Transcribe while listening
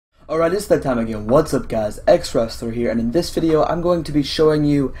Alright, it's that time again. What's up guys, X-Wrestler here, and in this video I'm going to be showing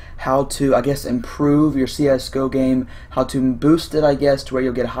you how to, improve your CSGO game, how to boost it, to where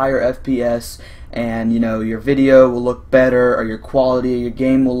you'll get higher FPS, and your video will look better, or your quality of your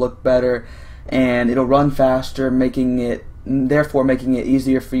game will look better, and it'll run faster, therefore making it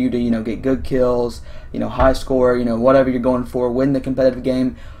easier for you to, get good kills, high score, whatever you're going for, win the competitive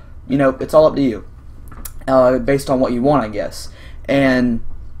game. It's all up to you, based on what you want, I guess. And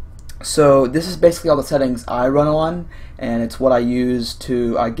so this is basically all the settings I run on, and it's what I use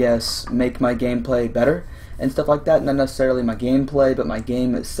to, make my gameplay better and stuff like that. Not necessarily my gameplay, but my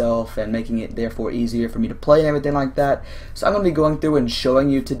game itself, and making it therefore easier for me to play and everything like that. So I'm going to be going through and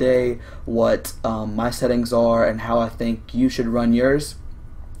showing you today what my settings are and how I think you should run yours.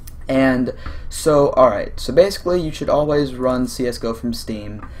 And so, alright, so basically you should always run CSGO from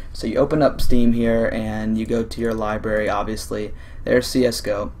Steam. So you open up Steam here and you go to your library, obviously. There's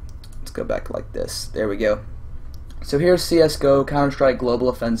CSGO. Let's go back like this. There we go. So here's CSGO, Counter-Strike Global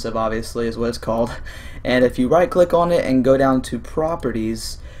Offensive, obviously, is what it's called. And if you right-click on it and go down to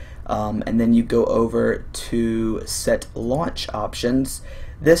Properties, and then you go over to Set Launch Options,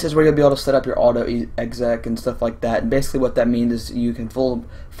 this is where you'll be able to set up your auto exec and stuff like that. And basically what that means is you can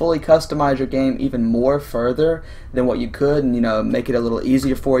fully customize your game even more further than what you could, and make it a little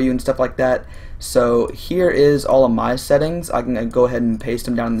easier for you and stuff like that. So here is all of my settings. I can go ahead and paste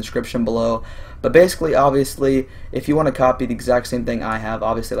them down in the description below. But basically, obviously, if you want to copy the exact same thing I have,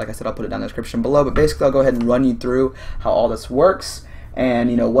 obviously, like I said, I'll put it down in the description below. But basically, I'll go ahead and run you through how all this works,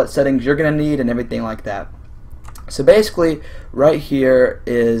 and what settings you're going to need and everything like that. So basically, right here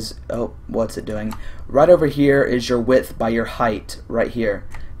is, oh, what's it doing? Right over here is your width by your height, right here.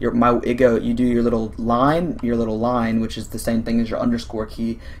 You do your little line, which is the same thing as your underscore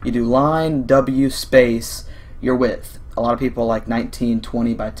key. You do line, W, space, your width. A lot of people like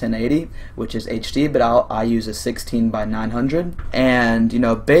 1920 by 1080, which is HD, but I use a 16 by 900. And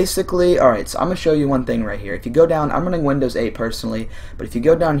basically, alright, so I'm going to show you one thing right here. If you go down, I'm running Windows 8 personally, but if you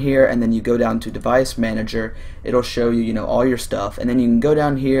go down here and then you go down to Device Manager, it'll show you, all your stuff. And then you can go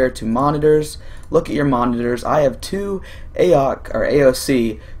down here to Monitors, look at your monitors. I have two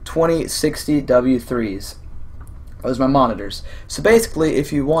AOC 2060 W3s. Those are my monitors. So basically,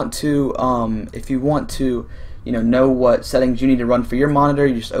 if you want to know what settings you need to run for your monitor,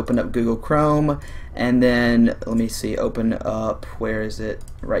 you just open up Google Chrome, and then let me see, open up, where is it?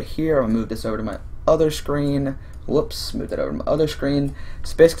 Right here. I'm gonna move this over to my other screen. Whoops, move that over to my other screen.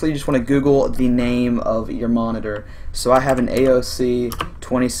 So basically, you just want to Google the name of your monitor. So I have an AOC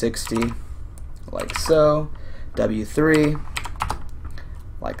 2060, like so, W3,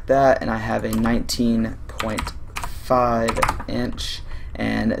 like that, and I have a 19.5 inch.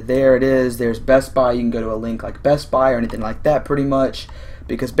 And there it is. There's Best Buy. You can go to a link like Best Buy or anything like that, pretty much,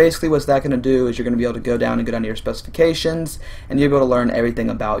 because basically what's that going to do is you're going to be able to go down to your specifications, and you'll be able to learn everything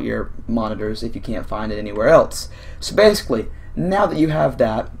about your monitors if you can't find it anywhere else. So basically, now that you have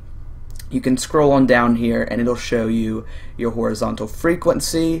that, you can scroll on down here and it'll show you your horizontal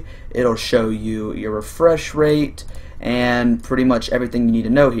frequency, it'll show you your refresh rate, and pretty much everything you need to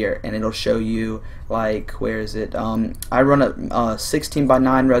know here. And it'll show you, like, where is it? I run a 16 by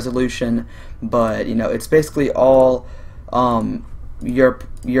 9 resolution, but it's basically all your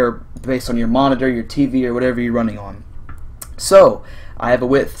based on your monitor, your TV, or whatever you're running on. So I have a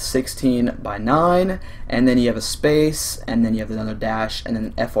width 16 by 9, and then you have a space, and then you have another dash, and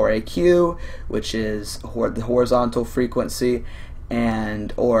then FRAQ, which is the horizontal frequency.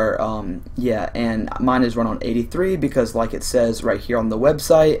 And mine is run on 83 because, like it says right here on the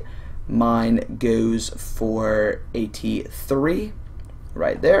website, mine goes for 83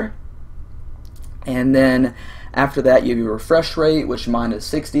 right there. And then after that, you have your refresh rate, which mine is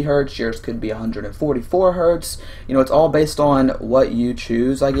 60 hertz. Yours could be 144 hertz. It's all based on what you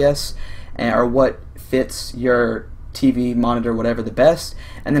choose, I guess, or what fits your TV, monitor, whatever the best.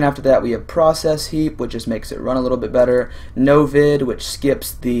 And then after that we have process heap, which just makes it run a little bit better. No vid, which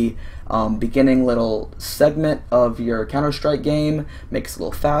skips the beginning little segment of your Counter-Strike game, makes it a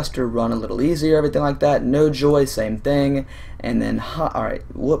little faster, run a little easier, everything like that. No joy, same thing. And then alright,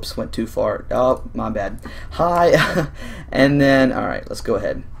 whoops, went too far. Oh, my bad. High. And then alright, let's go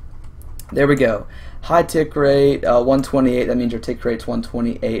ahead. There we go. High tick rate, 128, that means your tick rate's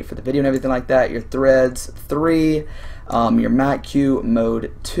 128 for the video and everything like that. Your threads, 3. Your MacQ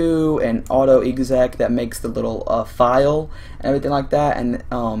mode 2, and auto exec, that makes the little file and everything like that, and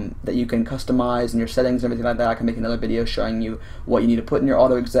that you can customize in your settings and everything like that. I can make another video showing you what you need to put in your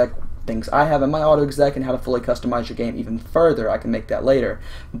auto exec things I have in my auto exec and how to fully customize your game even further. I can make that later.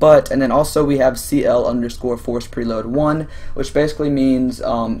 And then also we have CL_force preload 1, which basically means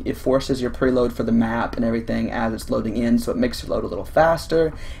it forces your preload for the map and everything as it's loading in, so it makes it load a little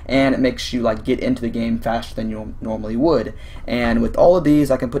faster, and it makes you like get into the game faster than you normally would. And with all of these,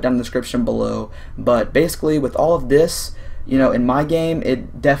 I can put down in the description below, but basically with all of this, you know, in my game, I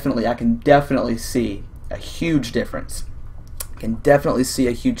can definitely see a huge difference.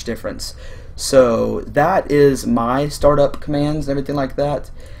 So that is my startup commands and everything like that.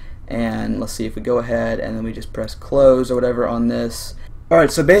 And let's see if we go ahead and then we just press close or whatever on this.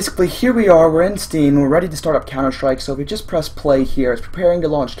 Alright, so basically here we are, we're in Steam, we're ready to start up Counter-Strike. So if we just press play here, it's preparing to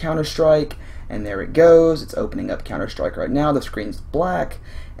launch Counter-Strike, and there it goes. It's opening up Counter-Strike right now. The screen's black,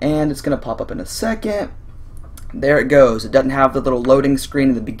 and it's going to pop up in a second. There it goes. It doesn't have the little loading screen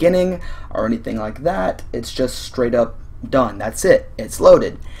in the beginning or anything like that. It's just straight up done. That's it. It's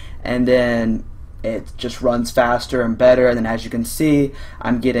loaded. And then it just runs faster and better, and then as you can see,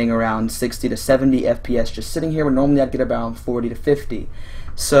 I'm getting around 60 to 70 FPS just sitting here, when normally I'd get around 40 to 50.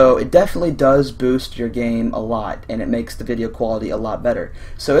 So it definitely does boost your game a lot, and it makes the video quality a lot better.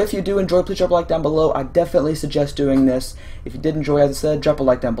 So if you do enjoy, please drop a like down below. I definitely suggest doing this. If you did enjoy, as I said, drop a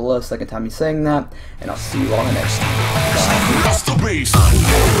like down below. Second time me saying that, and I'll see you all in the next one.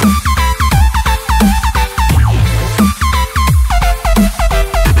 Bye.